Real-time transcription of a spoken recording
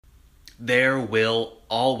There will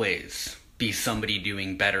always be somebody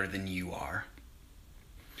doing better than you are.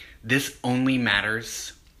 This only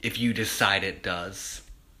matters if you decide it does.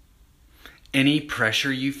 Any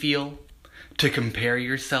pressure you feel to compare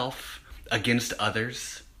yourself against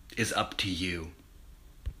others is up to you.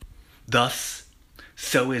 Thus,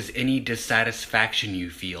 so is any dissatisfaction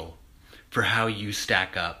you feel for how you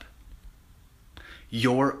stack up.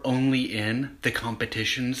 You're only in the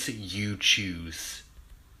competitions you choose.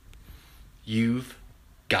 You've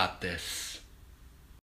got this.